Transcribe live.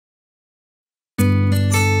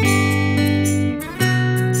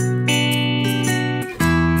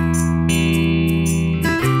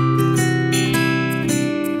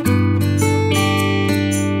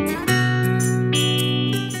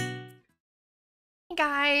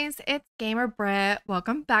guys, it's Gamer Brit.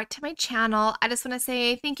 Welcome back to my channel. I just want to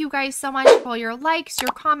say thank you guys so much for all your likes, your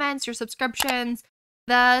comments, your subscriptions.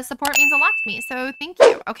 The support means a lot to me, so thank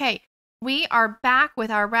you. Okay, we are back with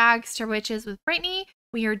our Rags to Riches with Brittney.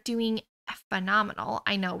 We are doing phenomenal.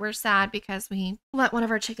 I know we're sad because we let one of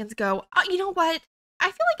our chickens go. You know what? I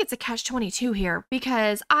feel like it's a catch-22 here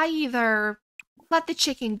because I either let the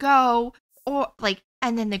chicken go or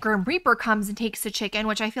and then the Grim Reaper comes and takes the chicken,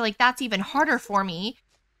 which I feel like that's even harder for me.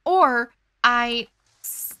 Or I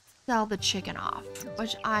sell the chicken off,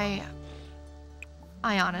 which I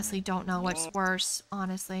honestly don't know what's worse,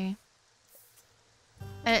 honestly.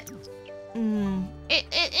 It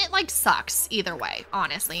like sucks either way,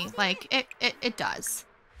 honestly. Like it does.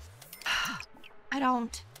 I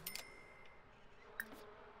don't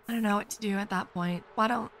know what to do at that point. Why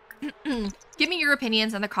don't give me your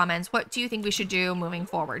opinions in the comments. What do you think we should do moving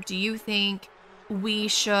forward? Do you think we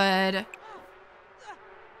should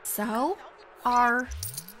sell our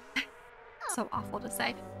so awful to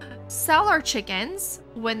say, sell our chickens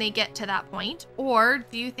when they get to that point, or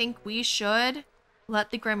do you think we should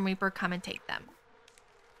let the Grim Reaper come and take them?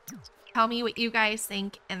 Tell me what you guys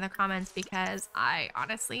think in the comments because I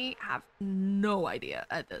honestly have no idea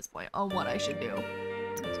at this point on what I should do.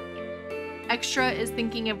 Extra is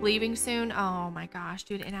thinking of leaving soon. Oh my gosh,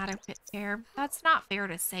 dude, inadequate care. That's not fair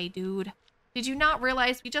to say, dude. Did you not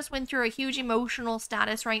realize we just went through a huge emotional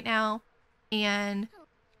status right now? And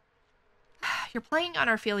you're playing on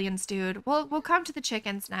our feelings, dude. We'll come to the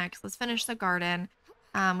chickens next. Let's finish the garden.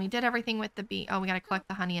 We did everything with the bee. Oh, we gotta collect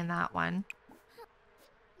the honey in that one.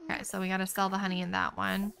 Okay, so we gotta sell the honey in that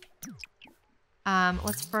one.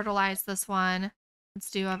 Let's fertilize this one.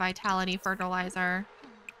 Let's do a vitality fertilizer.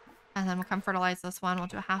 And then we'll come fertilize this one. We'll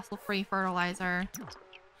do a hassle-free fertilizer.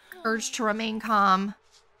 Urge to remain calm.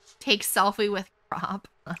 Take selfie with crop.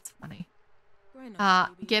 That's funny.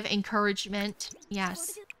 Give encouragement.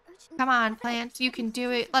 Yes. Come on, plants. You can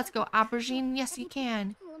do it. Let's go, aubergine. Yes, you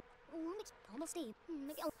can.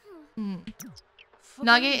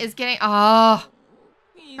 Nugget is getting... Oh.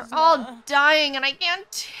 They're all dying and I can't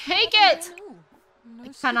take it. I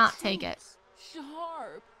cannot take it.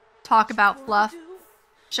 Talk about fluff.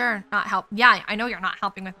 Sure, not help. Yeah, I know you're not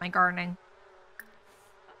helping with my gardening.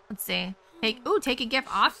 Let's see. Take a gift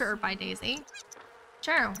offered by Daisy.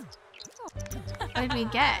 Sure. What did we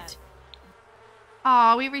get?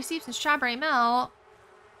 Oh, we received some strawberry milk.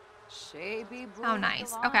 Oh,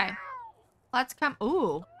 nice. Okay. Let's come.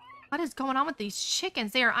 Ooh. What is going on with these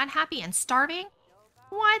chickens? They are unhappy and starving?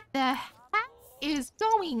 What the heck is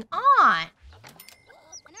going on?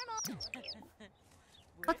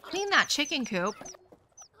 Let's clean that chicken coop.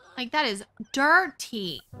 Like, that is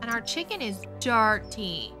dirty. And our chicken is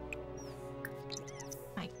dirty.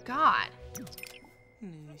 My God.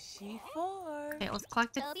 Okay, let's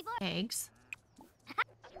collect the eggs.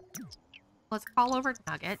 Let's call over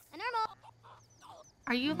Nugget.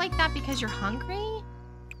 Are you like that because you're hungry?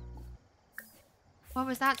 What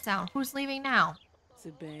was that sound? Who's leaving now?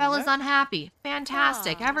 Bella's unhappy.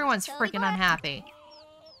 Fantastic. Everyone's freaking unhappy.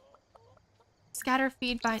 Scatter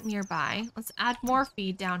feed by nearby. Let's add more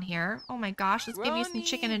feed down here. Oh my gosh, let's give you some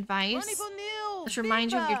chicken advice. Let's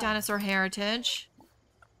remind you of your dinosaur heritage.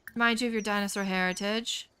 Remind you of your dinosaur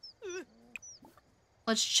heritage.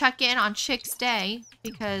 Let's check in on Chick's day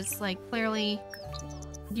because, like, clearly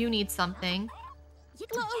you need something.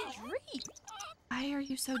 Why are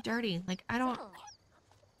you so dirty? Like, I don't...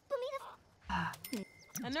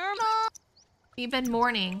 We've been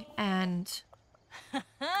mourning and...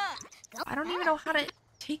 I don't even know how to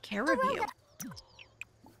take care of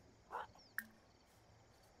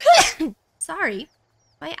you. Sorry.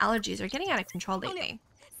 My allergies are getting out of control lately.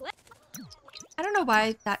 I don't know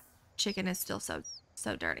why that chicken is still so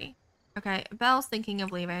dirty. Okay, Belle's thinking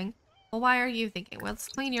of leaving. Well, why are you thinking? Well, let's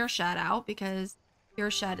clean your shed out because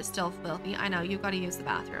your shed is still filthy. I know, you've got to use the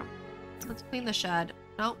bathroom. Let's clean the shed.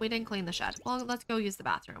 No, we didn't clean the shed. Well, let's go use the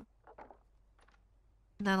bathroom.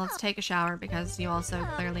 And then let's take a shower because you also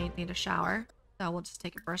clearly need a shower. So we'll just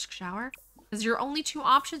take a brisk shower. Because your only two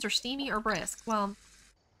options are steamy or brisk. Well,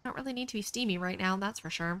 I don't really need to be steamy right now, that's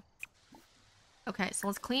for sure. Okay, so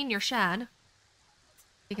let's clean your shed.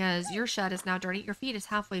 Because your shed is now dirty. Your feed is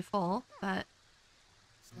halfway full, but...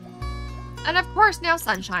 And of course, now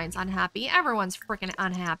Sunshine's unhappy. Everyone's freaking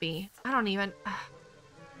unhappy. I don't even...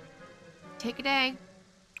 Take a day.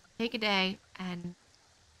 Take a day. And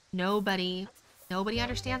nobody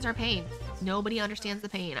understands our pain. Nobody understands the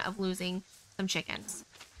pain of losing some chickens.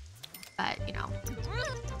 But, you know,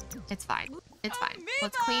 it's fine. It's fine.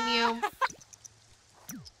 Let's clean you.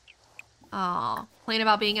 Oh, complain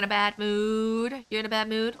about being in a bad mood. You're in a bad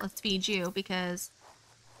mood? Let's feed you because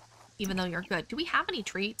even though you're good. Do we have any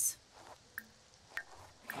treats?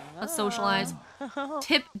 Let's socialize.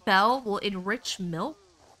 Tip bell will enrich milk.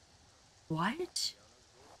 What?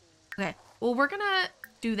 Okay. Well, we're gonna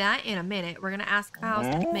do that in a minute. We're gonna ask cows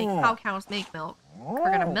to make how cows make milk.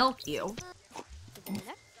 We're gonna milk you.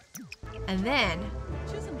 And then,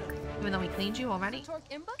 even though we cleaned you already,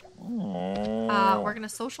 we're gonna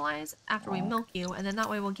socialize after we milk you, and then that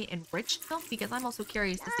way we'll get enriched milk, because I'm also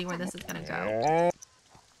curious to see where this is gonna go.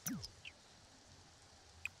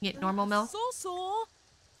 Get normal milk?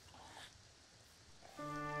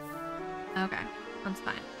 Okay, that's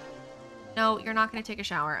fine. No, you're not gonna take a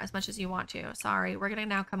shower as much as you want to. Sorry, we're gonna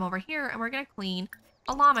now come over here and we're gonna clean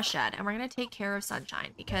a llama shed, and we're gonna take care of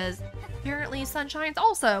Sunshine, because apparently Sunshine's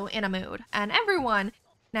also in a mood, and everyone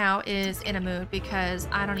now is in a mood, because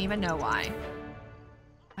I don't even know why.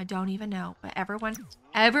 I don't even know, but everyone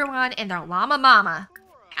and their llama mama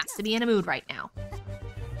has to be in a mood right now.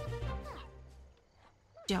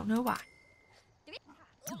 Don't know why.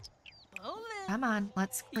 Come on,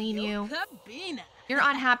 let's clean you. You're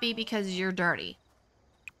unhappy because you're dirty.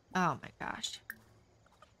 Oh my gosh.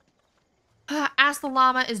 Ask the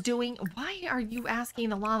llama is doing. Why are you asking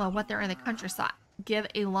the llama what they're in the countryside? Give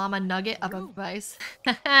a llama nugget of advice.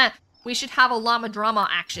 We should have a llama drama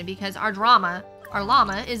action, because our llama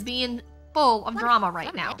is being full of drama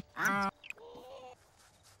right now.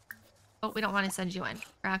 Oh, we don't want to send you in.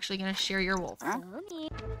 We're actually going to share your wool.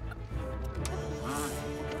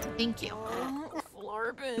 Thank you.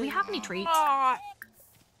 Do we have any treats?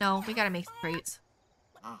 No, we got to make some treats.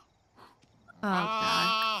 Oh,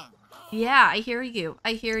 God. Yeah, I hear you.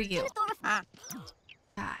 I hear you. God,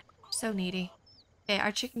 so needy. Okay,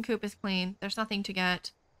 our chicken coop is clean. There's nothing to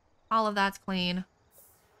get. All of that's clean.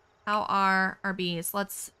 How are our bees?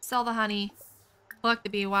 Let's sell the honey. Collect the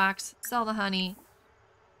bee wax. Sell the honey.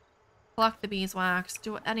 Collect the beeswax.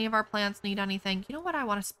 Do any of our plants need anything? You know what I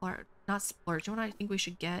want to splurge? Not splurge. You know what I think we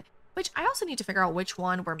should get? Which I also need to figure out which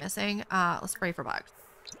one we're missing. Let's spray for bugs.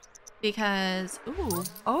 Because, ooh.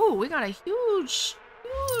 Oh, we got a huge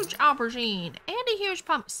aubergine. And a huge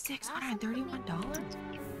pump. $631?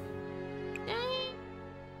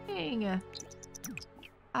 Dang.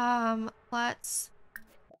 Let's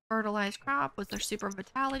fertilize crop with their super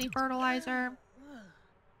vitality fertilizer.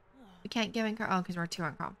 We can't give in, oh, because we're too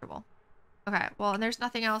uncomfortable. Okay, well, and there's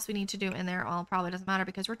nothing else we need to do in there. Well, it probably doesn't matter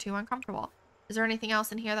because we're too uncomfortable. Is there anything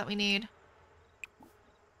else in here that we need?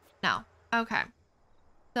 No. Okay.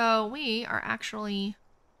 So we are actually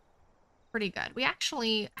pretty good. We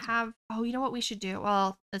actually have, oh, you know what we should do?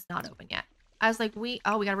 Well, it's not open yet. I was like, we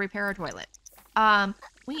gotta repair our toilet.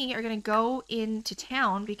 We are gonna go into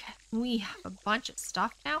town because we have a bunch of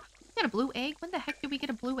stuff now. We got a blue egg. When the heck did we get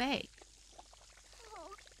a blue egg?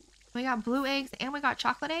 We got blue eggs and we got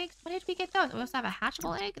chocolate eggs. When did we get those? We also have a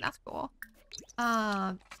hatchable egg. That's cool.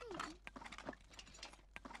 Well,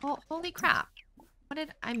 holy crap. What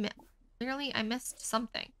did I miss? Clearly, I missed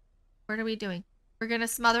something. What are we doing? We're gonna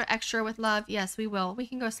smother extra with love. Yes, we will. We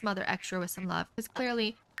can go smother extra with some love, because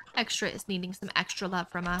clearly extra is needing some extra love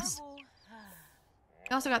from us.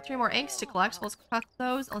 We also got 3 more eggs to collect, so let's collect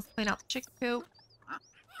those. Let's clean out the chicken coop.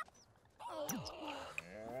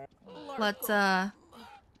 Let's,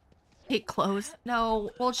 take clothes.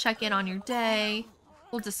 No, we'll check in on your day.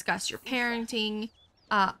 We'll discuss your parenting.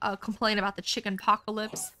 Complain about the chicken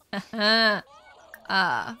apocalypse.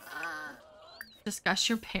 Discuss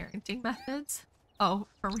your parenting methods. Oh,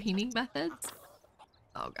 farming methods.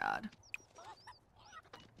 Oh, God.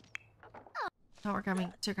 Oh, we're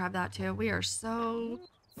coming to grab that too. We are so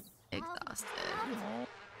exhausted.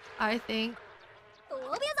 I think.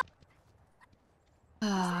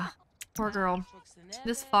 Poor girl.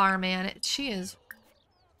 This farm, man. She is.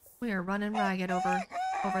 We are running ragged over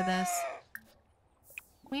this.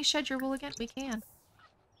 Can we shed your wool again? We can.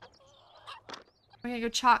 We're gonna go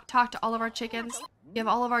talk to all of our chickens. Give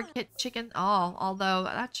all of our chicken. Oh, although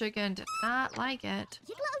that chicken did not like it.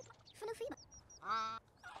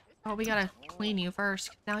 Oh, we gotta clean you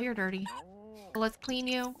first. Now you're dirty. So let's clean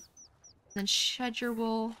you. Then shed your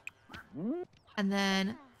wool. And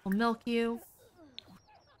then we'll milk you.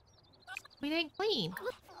 We didn't clean.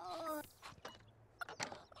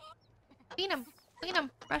 Clean him. Clean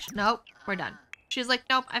him. Brush. Nope. We're done. She's like,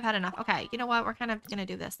 nope, I've had enough. Okay, you know what? We're kind of gonna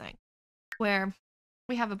do this thing where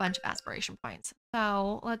we have a bunch of aspiration points.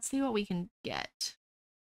 So let's see what we can get.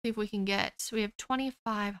 See if we can get. We have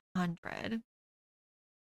 2,500.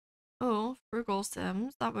 Oh, frugal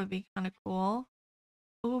sims. That would be kind of cool.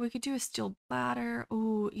 Oh, we could do a steel bladder.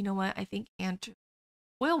 Oh, you know what? I think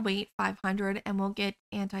we'll wait 500 and we'll get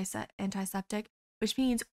antiseptic, which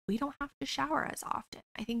means we don't have to shower as often.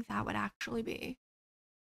 I think that would actually be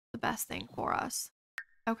the best thing for us?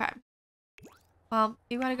 Okay. Well,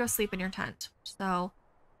 you gotta go sleep in your tent. So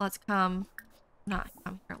let's come, not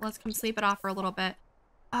come here. Let's come sleep it off for a little bit.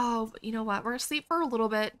 Oh, but you know what? We're gonna sleep for a little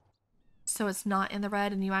bit so it's not in the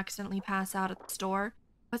red and you accidentally pass out at the store.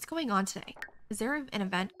 What's going on today? Is there an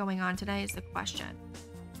event going on today is the question.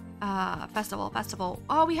 Festival.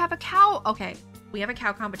 Oh, we have a cow. Okay, we have a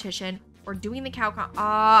cow competition. We're doing the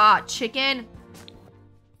cow chicken.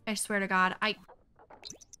 I swear to God,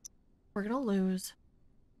 we're gonna lose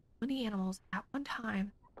 20 animals at one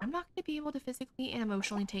time. I'm not gonna be able to physically and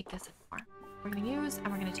emotionally take this anymore. We're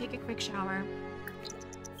gonna take a quick shower.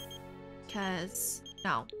 Because,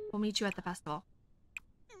 no, we'll meet you at the festival.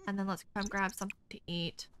 And then let's come grab something to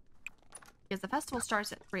eat. Because the festival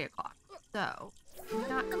starts at 3 o'clock. So, do we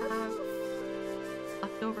not have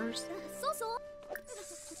leftovers?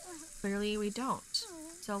 Clearly we don't.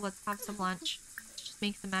 So let's have some lunch. Let's just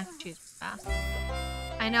make some mac and cheese fast.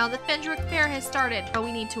 I know the Fendrick Fair has started, but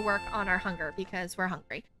we need to work on our hunger because we're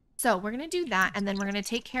hungry. So we're going to do that, and then we're going to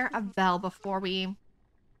take care of Belle before we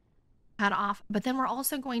head off. But then we're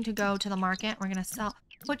also going to go to the market. We're going to sell,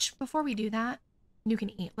 which before we do that, you can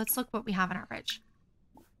eat. Let's look what we have in our fridge.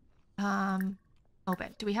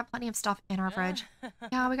 Open. Do we have plenty of stuff in our fridge?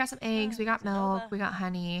 Yeah, we got some eggs, we got milk, we got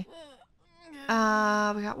honey. We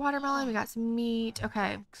got watermelon, we got some meat.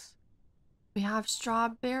 Okay. We have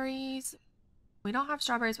strawberries. We don't have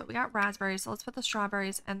strawberries, but we got raspberries. So let's put the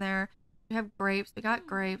strawberries in there. We have grapes. We got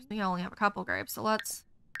grapes. We only have a couple grapes. So let's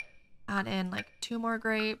add in like 2 more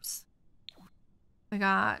grapes. We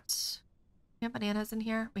have bananas in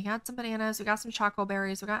here. We got some bananas. We got some choco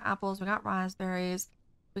berries. We got apples. We got raspberries.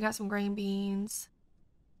 We got some green beans.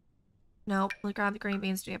 Nope. We'll grab the green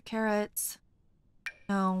beans. Do we have carrots?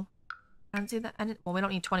 No. I didn't see that. Well, we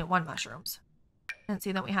don't need 21 mushrooms. I didn't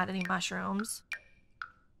see that we had any mushrooms.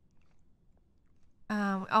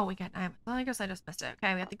 Oh, we got 9. Well, I guess I just missed it.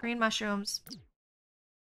 Okay, we got the green mushrooms. We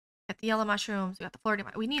got the yellow mushrooms. We got the Florida.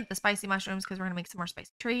 We need the spicy mushrooms because we're going to make some more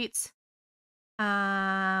spicy treats.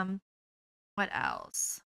 What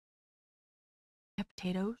else? We have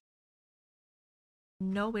potatoes.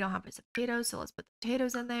 No, we don't have potatoes, so let's put the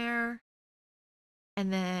potatoes in there.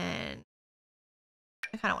 And then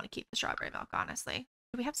I kind of want to keep the strawberry milk, honestly.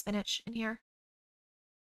 Do we have spinach in here?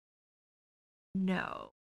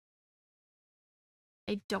 No.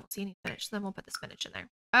 I don't see any spinach, so then we'll put the spinach in there.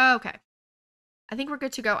 Okay. I think we're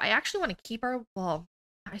good to go. I actually want to keep our, well,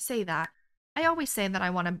 I say that. I always say that I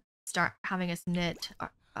want to start having us knit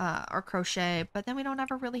or crochet, but then we don't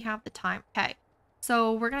ever really have the time. Okay.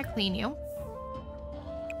 So we're going to clean you.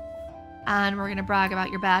 And we're going to brag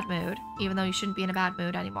about your bad mood, even though you shouldn't be in a bad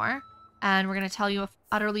mood anymore. And we're going to tell you a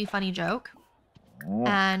utterly funny joke.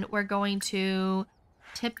 And we're going to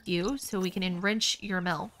tip you so we can enrich your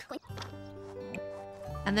milk.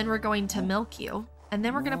 And then we're going to milk you. And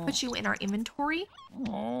then we're going to put you in our inventory.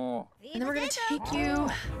 And then we're going to take you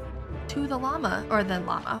to the llama. Or the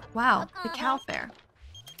llama. Wow. The cow fair.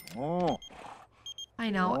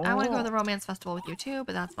 I know. I want to go to the romance festival with you too,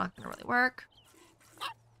 but that's not going to really work.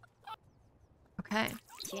 Okay.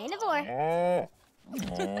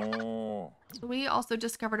 We also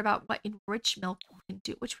discovered about what enriched milk can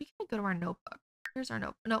do, which we can go to our notebook. Here's our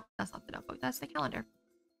notebook. Nope, that's not the notebook. That's the calendar.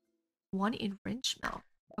 1 enriched milk.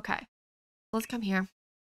 Okay. Let's come here.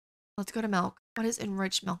 Let's go to milk. What does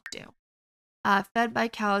enriched milk do? Fed by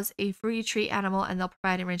cows, a fruity treat animal, and they'll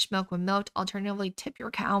provide enriched milk when milked. Alternatively, tip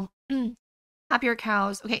your cow. Happier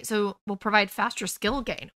cows. Okay, so we'll provide faster skill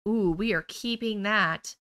gain. Ooh, we are keeping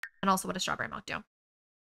that. And also, what does strawberry milk do?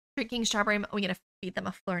 Drinking strawberry milk. We're going to feed them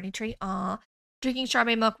a flirty treat. Aw. Drinking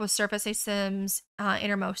strawberry milk will surface a sim's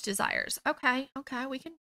innermost desires. Okay, we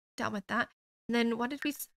can deal with that. And then what did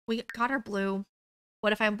we got our blue.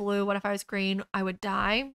 What if I'm blue? What if I was green? I would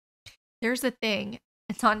die. There's a thing.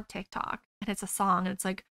 It's on TikTok. And it's a song. And it's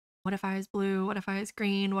like, what if I was blue? What if I was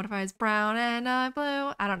green? What if I was brown and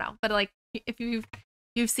blue? I don't know. But like, if you've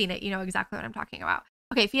seen it, you know exactly what I'm talking about.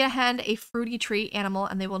 Okay, feed a hen a fruity treat animal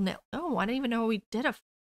and they will knit. Oh, I didn't even know we did a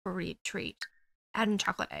fruity treat. Add in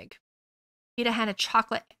chocolate egg. Feed a hen a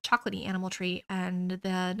chocolatey animal treat and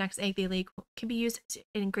the next egg they lay can be used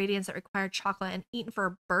in ingredients that require chocolate and eaten for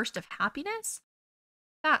a burst of happiness.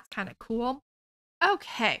 That's kind of cool.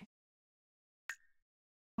 Okay.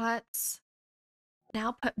 Let's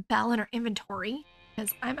now put Belle in our inventory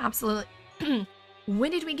because I'm absolutely...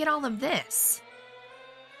 When did we get all of this?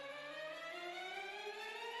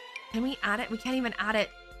 Can we add it? We can't even add it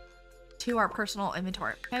to our personal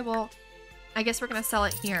inventory. Okay, well, I guess we're going to sell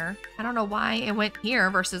it here. I don't know why it went here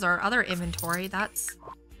versus our other inventory. That's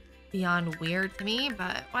beyond weird to me,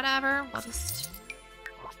 but whatever. We'll just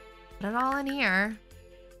put it all in here.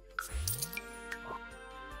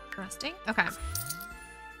 Interesting. Okay.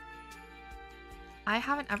 I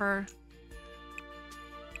haven't ever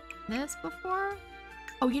done this before.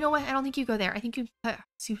 Oh, you know what? I don't think you go there. I think you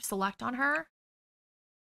select on her.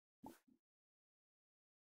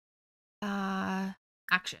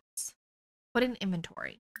 Actions. Put in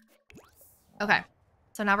inventory. Okay.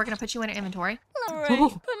 So now we're going to put you in inventory.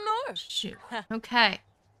 Oh, shoot. Okay.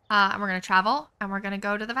 And we're going to travel and we're going to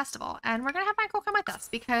go to the festival and we're going to have Michael come with us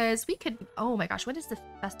because we could, oh my gosh, when does the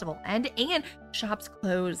festival end? And shops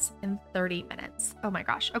close in 30 minutes. Oh my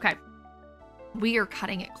gosh. Okay. We are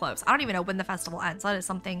cutting it close. I don't even know when the festival ends. That is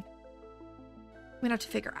something we're going to have to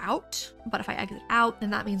figure out. But if I exit out, then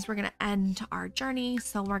that means we're going to end our journey.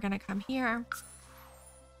 So we're going to come here.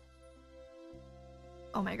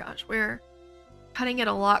 Oh my gosh. We're cutting it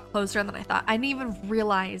a lot closer than I thought. I didn't even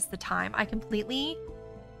realize the time. I completely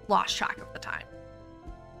lost track of the time,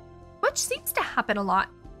 which seems to happen a lot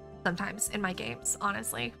sometimes in my games,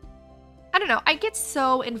 honestly. I don't know. I get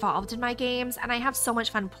so involved in my games and I have so much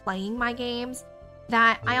fun playing my games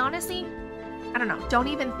that I honestly, I don't know, don't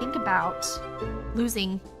even think about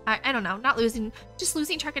losing. I don't know, not losing, just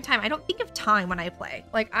losing track of time. I don't think of time when I play.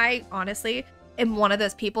 Like, I honestly am one of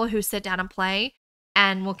those people who sit down and play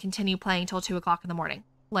and will continue playing till 2 o'clock in the morning.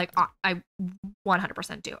 Like, I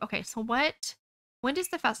 100% do. Okay, so when does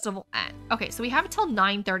the festival end? Okay, so we have until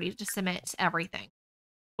 9:30 to submit everything,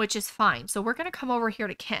 which is fine. So we're going to come over here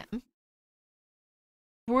to Kim.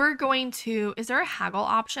 We're going to, is there a haggle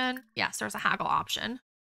option? Yes, there's a haggle option.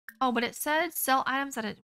 Oh, but it said sell items at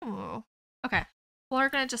a, oh, okay. Well, we're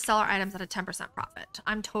going to just sell our items at a 10% profit.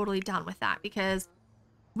 I'm totally done with that because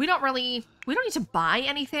we don't need to buy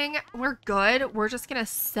anything. We're good. We're just going to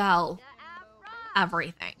sell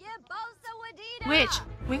everything. Which,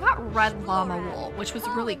 we got red llama wool, which was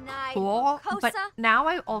really cool. But now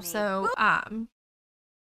I also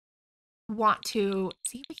want to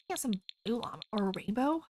see if we can get some blue llama or a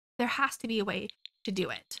rainbow. There has to be a way to do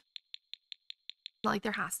it. Like,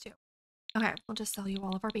 there has to. Okay, we'll just sell you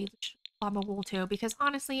all of our beige llama wool too, because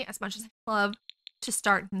honestly, as much as I love to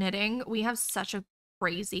start knitting, we have such a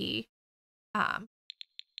crazy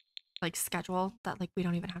like schedule that like we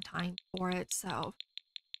don't even have time for it. So,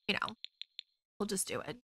 you know, we'll just do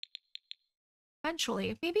it.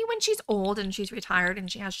 Eventually, maybe when she's old and she's retired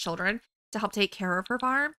and she has children to help take care of her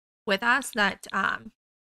farm with us, that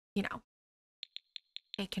you know,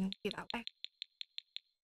 it can be that way.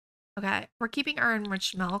 Okay, we're keeping our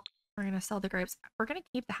enriched milk. We're gonna sell the grapes. We're gonna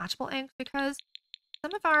keep the hatchable eggs because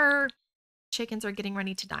some of our chickens are getting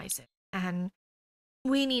ready to die soon, and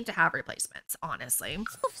we need to have replacements, honestly.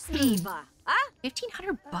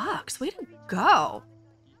 1,500 bucks. Way to go.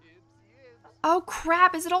 Oh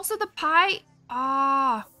crap, is it also the pie?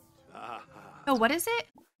 Ah. Oh, what is it?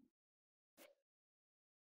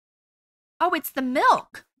 Oh, it's the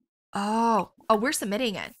milk. Oh, we're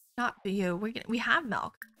submitting it. Not you. We have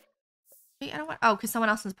milk. Wait, I don't want, oh, because someone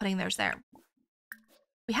else is putting theirs there.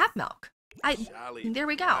 We have milk. There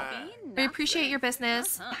we go. We appreciate your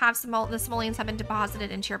business. Have the simoleons have been deposited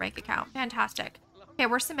into your bank account. Fantastic. Okay,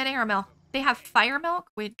 we're submitting our milk. They have fire milk.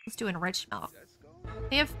 Wait, let's do enriched milk.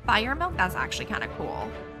 They have fire milk. That's actually kind of cool.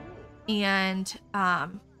 And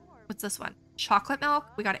what's this one? Chocolate milk.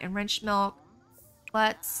 We got enriched milk.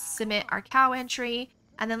 Let's submit our cow entry.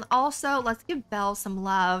 And then also let's give Belle some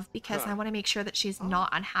love because I want to make sure that she's not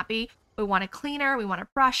unhappy. We want to clean her. We want to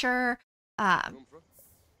brush her.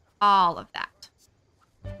 All of that.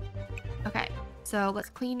 Okay, so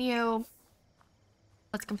let's clean you.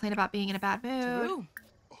 Let's complain about being in a bad mood.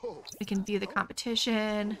 We can view the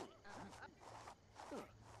competition.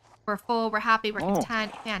 We're full, we're happy, we're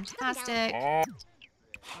content. Fantastic.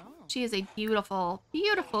 She is a beautiful,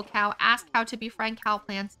 beautiful cow. Ask cow to befriend cow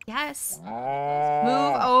plants. Yes.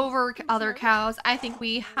 Move over other cows. I think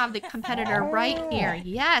we have the competitor right here.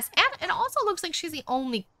 Yes. And it also looks like she's the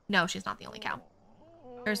only... No, she's not the only cow.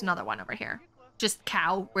 There's another one over here. Just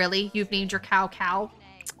cow, really? You've named your cow cow?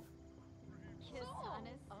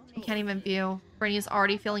 I can't even view. Brittney is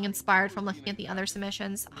already feeling inspired from looking at the other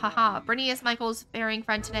submissions. Haha. Brittney is Michael's faring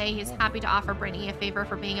friend today. He's happy to offer Brittney a favor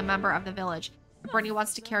for being a member of the village. If Brittney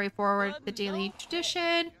wants to carry forward the daily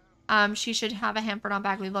tradition, she should have a Hanford on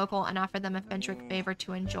Bagley local and offer them a Fentric favor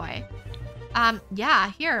to enjoy.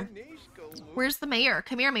 Yeah, here. Where's the mayor?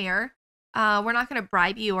 Come here, mayor. We're not going to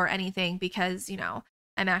bribe you or anything because, you know,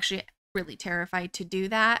 I'm actually really terrified to do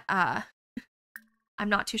that. I'm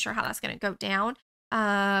not too sure how that's going to go down.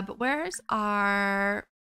 But where's our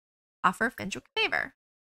offer Fentric favor?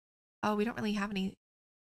 Oh, we don't really have any.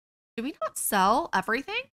 Did we not sell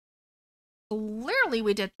everything? Clearly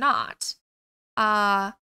we did not.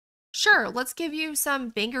 Sure, let's give you some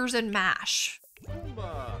bangers and mash.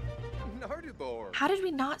 How did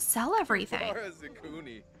we not sell everything?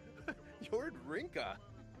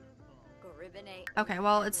 Okay,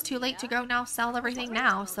 well, it's too late to go now, sell everything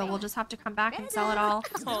now, so we'll just have to come back and sell it all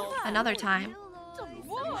another time.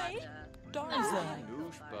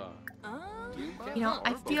 You know,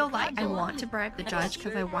 I feel like I want to bribe the judge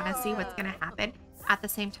because I want to see what's going to happen. At the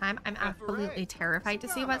same time, I'm absolutely terrified to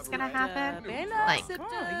see what's going to happen. Like,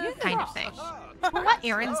 kind of thing. Well, what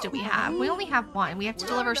errands do we have? We only have one. We have to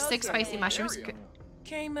deliver 6 spicy mushrooms.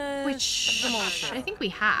 Which I think we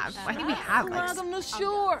have. I think we have, like,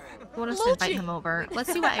 we'll just invite him over.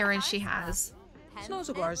 Let's see what errands she has.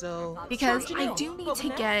 Because I do need to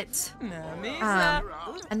get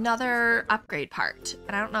another upgrade part.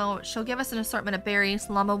 And I don't know, she'll give us an assortment of berries,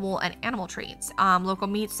 llama wool, and animal treats. Local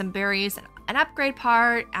meats, some berries, an upgrade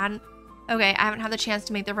part, and okay, I haven't had the chance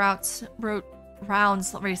to make the rounds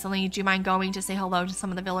recently. Do you mind going to say hello to some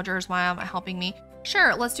of the villagers while helping me?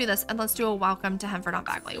 Sure, let's do this, and let's do a welcome to Hemford on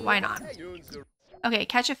Bagley. Why not? Okay,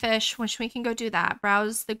 catch a fish, which we can go do that.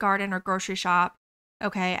 Browse the garden or grocery shop.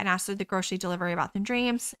 Okay, and ask the grocery delivery about the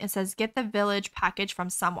dreams. It says, get the village package from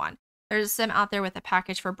someone. There's a sim out there with a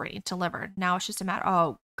package for Brittney delivered. Now it's just a matter,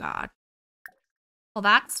 oh God. Well,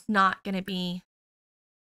 that's not gonna be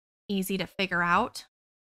easy to figure out.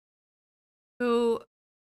 Who?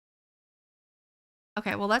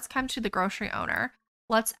 Okay, well, let's come to the grocery owner.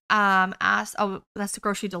 Let's ask, oh, that's the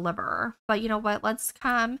grocery deliverer. But you know what, let's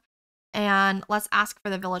come and let's ask for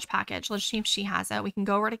the village package. Let's see if she has it. We can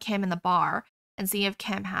go over to Kim in the bar and see if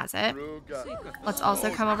Kim has it. Let's also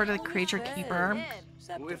come over to the creature keeper.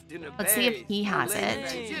 Let's see if he has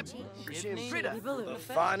it. Because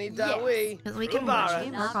we can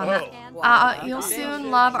work on that. You'll soon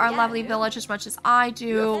love our lovely village as much as I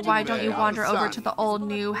do. Why don't you wander over to the old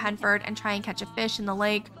new Henford and try and catch a fish in the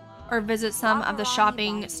lake? Or visit some of the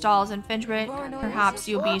shopping stalls in Finchbit. Perhaps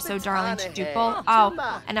you'll be so darling to do both.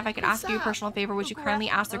 Oh, and if I could ask you a personal favor, would you kindly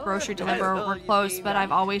ask the grocery deliverer? We're close, but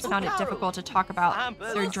I've always found it difficult to talk about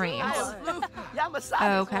their dreams.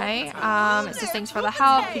 Okay, it says thanks for the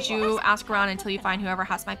help. Could you ask around until you find whoever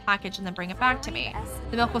has my package and then bring it back to me?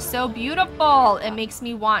 The milk was so beautiful. It makes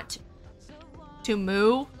me want to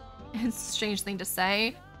moo. It's a strange thing to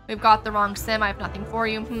say. We've got the wrong sim. I have nothing for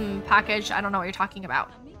you. Package. I don't know what you're talking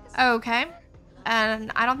about. Okay,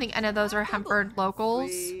 and I don't think any of those are Hemford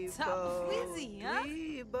locals.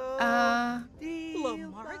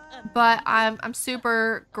 But I'm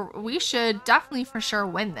super. We should definitely for sure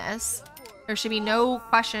win this. There should be no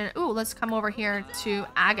question. Ooh, let's come over here to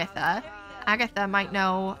Agatha. Agatha might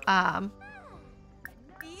know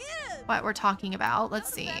what we're talking about.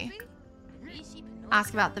 Let's see.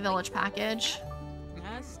 Ask about the village package.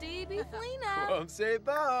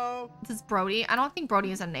 This is Brody. I don't think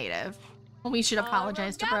Brody is a native. Well, we should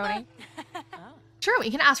apologize to Brody. Sure, we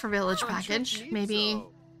can ask for village package. Maybe.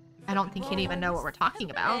 I don't think he'd even know what we're talking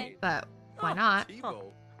about, but why not?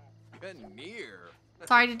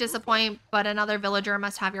 Sorry to disappoint, but another villager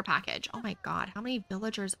must have your package. Oh my God, how many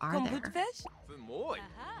villagers are there?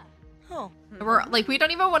 We're like, we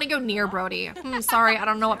don't even want to go near Brody. Sorry, I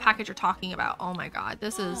don't know what package you're talking about. Oh my God,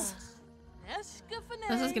 this is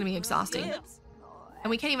gonna be exhausting. And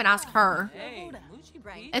we can't even ask her.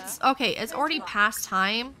 It's okay, it's already past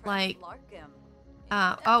time. Like,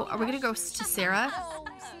 oh, are we gonna go to Sarah?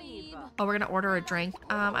 Oh, we're gonna order a drink.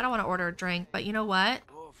 I don't want to order a drink, but you know what?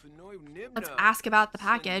 Let's ask about the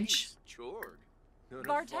package.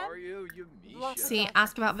 See,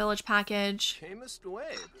 ask about village package.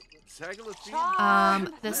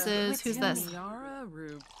 This is, who's this?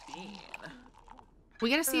 We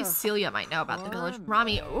gotta see if Celia might know about the village.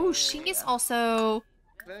 Rami, oh, she's also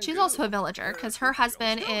a villager because her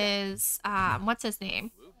husband is, what's his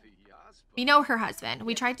name? We know her husband.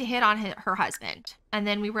 We tried to hit on her husband, and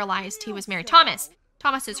then we realized he was married. Thomas.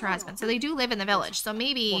 Thomas is her husband, so they do live in the village. So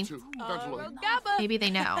maybe they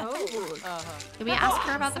know. Did we ask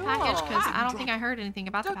her about the package? Because I don't think I heard anything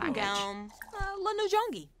about the package.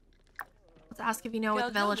 Let's ask if you know what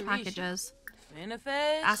the village package is.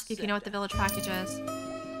 Ask if you know what the village package is.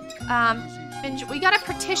 We got a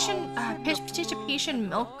participation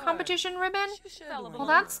milk competition ribbon. Well,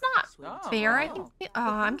 that's not fair. I think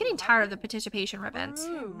I'm getting tired of the participation ribbons.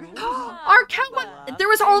 Our cow there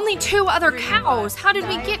was only 2 other cows. How did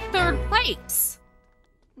we get 3rd place?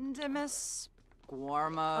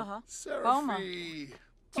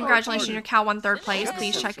 Congratulations, your cow won 3rd place.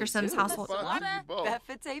 Please check your Sim's household.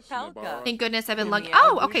 Thank goodness I've been lucky.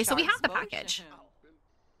 Oh, okay, so we have the package.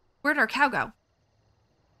 Where'd our cow go?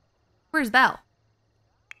 Where's Belle?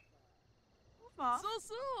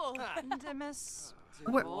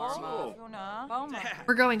 we're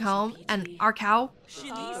going home, and our cow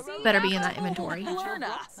better be in that inventory.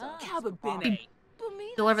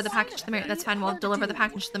 Deliver the package to the mayor. That's fine. We'll deliver the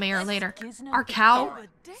package to the mayor later. Our cow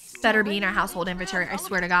better be in our household inventory. I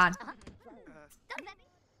swear to God.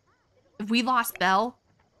 If we lost Belle,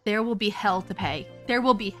 there will be hell to pay. There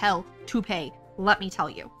will be hell to pay. Let me tell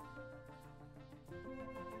you.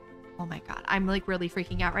 Oh my God. I'm like really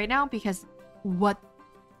freaking out right now because what?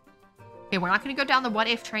 Okay, we're not going to go down the what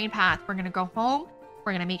if train path. We're going to go home.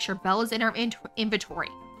 We're going to make sure Belle is in our inventory.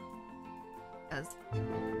 Because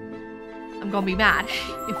I'm going to be mad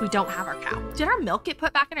if we don't have our cow. Did our milk get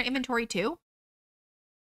put back in our inventory too?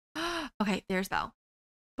 Okay, there's Belle.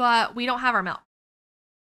 But we don't have our milk.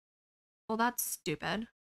 Well, that's stupid.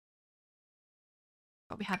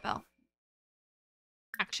 But we have Belle.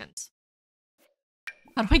 Actions.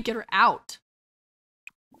 How do I get her out?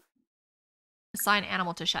 Assign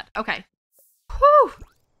animal to shed. Okay. Whew.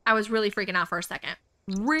 I was really freaking out for a second.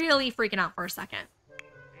 Really freaking out for a second.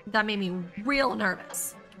 That made me real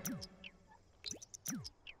nervous.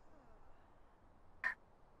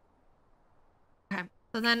 Okay.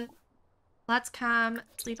 So then let's come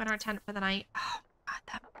sleep in our tent for the night. Oh, God,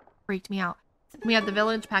 that freaked me out. We have the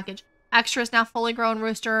village package. Extra is now fully grown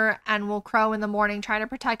rooster and will crow in the morning. Try to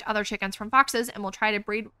protect other chickens from foxes and will try to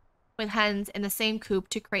breed with hens in the same coop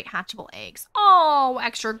to create hatchable eggs. Oh,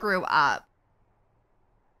 Extra grew up.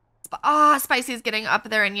 Oh, Spicy is getting up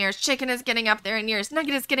there in years. Chicken is getting up there in years.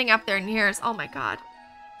 Nugget is getting up there in years. Oh my God.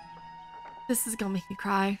 This is gonna make me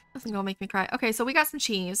cry. This is gonna make me cry. Okay, so we got some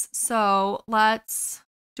cheese. So let's...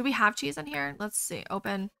 Do we have cheese in here? Let's see.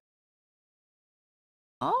 Open.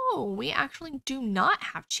 Oh, we actually do not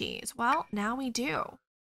have cheese. Well, now we do.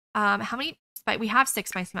 How many... We have 6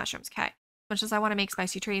 spicy mushrooms. Okay. As much as I want to make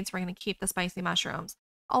spicy treats, we're going to keep the spicy mushrooms.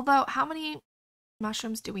 Although, how many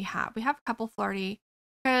mushrooms do we have? We have a couple flirty.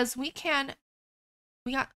 Because we can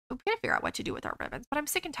figure out what to do with our ribbons. But I'm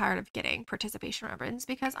sick and tired of getting participation ribbons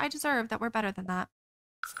because I deserve that we're better than that.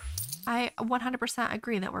 I 100%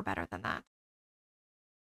 agree that we're better than that.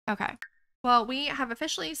 Okay. Well, we have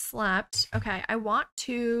officially slept. Okay, I want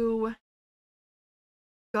to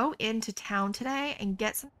go into town today and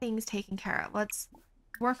get some things taken care of. Let's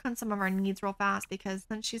work on some of our needs real fast because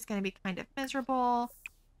then she's going to be kind of miserable.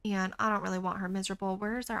 And I don't really want her miserable.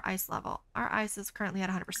 Where's our ice level? Our ice is currently at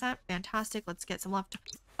 100%. Fantastic. Let's get some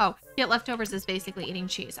leftovers. Oh, get leftovers is basically eating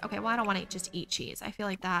cheese. Okay, well, I don't want to just eat cheese. I feel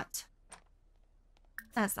like that's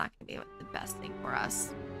not going to be the best thing for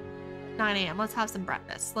us. 9 a.m. Let's have some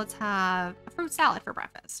breakfast. Let's have a fruit salad for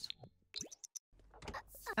breakfast.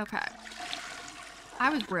 Okay. I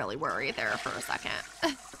was really worried there for a second.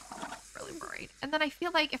 Really worried. And then I feel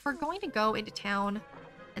like if we're going to go into town,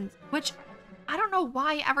 and which I don't know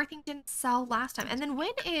why everything didn't sell last time. And then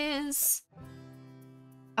when is...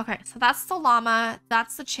 Okay, so that's the llama.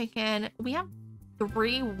 That's the chicken. We have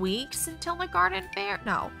 3 weeks until the garden fair?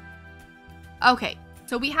 No. Okay,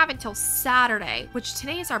 so we have until Saturday, which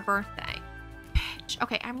today is our birthday. Bitch.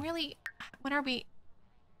 Okay, I'm really... When are we...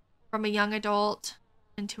 From a young adult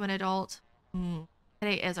into an adult?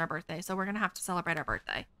 Today is our birthday, so we're going to have to celebrate our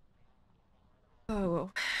birthday.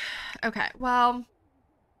 Oh. Okay, well...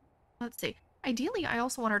 Let's see. Ideally, I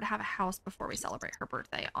also want her to have a house before we celebrate her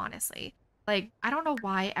birthday, honestly. Like, I don't know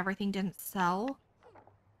why everything didn't sell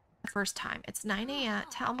the first time. It's 9 a.m.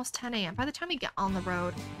 to almost 10 a.m. By the time we get on the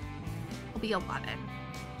road, it'll be 11.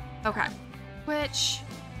 Okay. Which,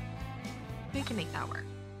 we can make that work.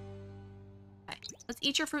 Okay. Let's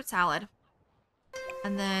eat your fruit salad.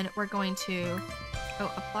 And then we're going to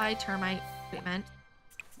go apply termite treatment.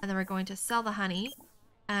 And then we're going to sell the honey.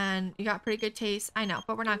 And you got pretty good taste. I know,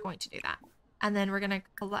 but we're not going to do that. And then we're going to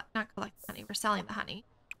not collect the honey. We're selling the honey.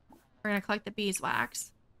 We're going to collect the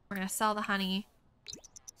beeswax. We're going to sell the honey.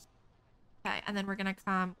 Okay, and then we're going to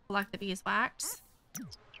come collect the beeswax.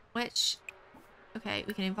 Which, okay,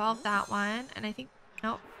 we can evolve that one. And I think,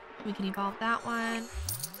 nope, we can evolve that one.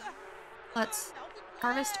 Let's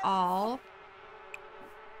harvest all.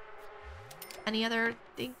 Any other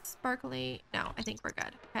things sparkly? No, I think we're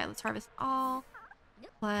good. Okay, let's harvest all.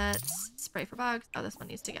 Let's spray for bugs. Oh, this one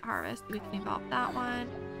needs to get harvested. We can evolve that one.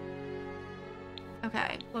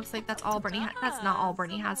 Okay, looks like that's all Brittney has. That's not all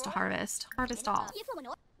Brittney has to harvest. Harvest all.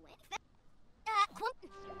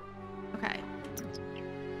 Okay.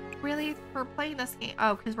 Really? We're playing this game?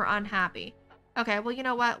 Oh, because we're unhappy. Okay, well, you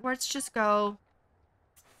know what? Let's just go.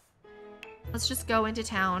 Let's just go into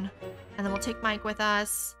town. And then we'll take Mike with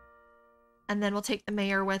us. And then we'll take the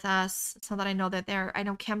mayor with us so that I know that they're... I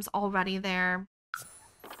know Kim's already there.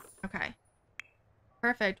 Okay.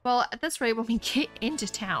 Perfect. Well, at this rate, when we get into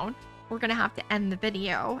town, we're gonna have to end the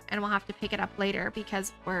video, and we'll have to pick it up later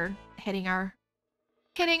because we're hitting our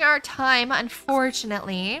time,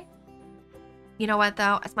 unfortunately. You know what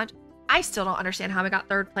though? I still don't understand how we got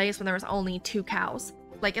 3rd place when there was only 2 cows.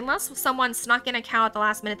 Like, unless someone snuck in a cow at the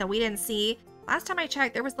last minute that we didn't see. Last time I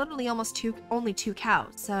checked, there was literally only 2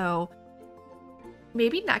 cows. So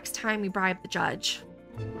maybe next time we bribe the judge.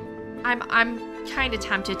 I'm kind of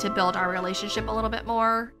tempted to build our relationship a little bit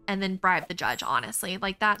more and then bribe the judge, honestly.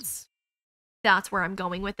 Like, that's where I'm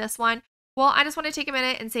going with this one. Well, I just want to take a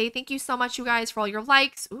minute and say thank you so much, you guys, for all your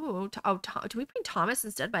likes. Ooh, do we bring Thomas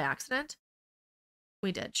instead by accident?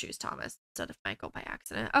 We did choose Thomas instead of Michael by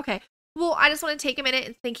accident. Okay. Well, I just want to take a minute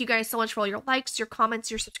and thank you guys so much for all your likes, your comments,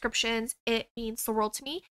 your subscriptions. It means the world to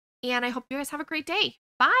me. And I hope you guys have a great day.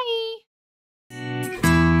 Bye.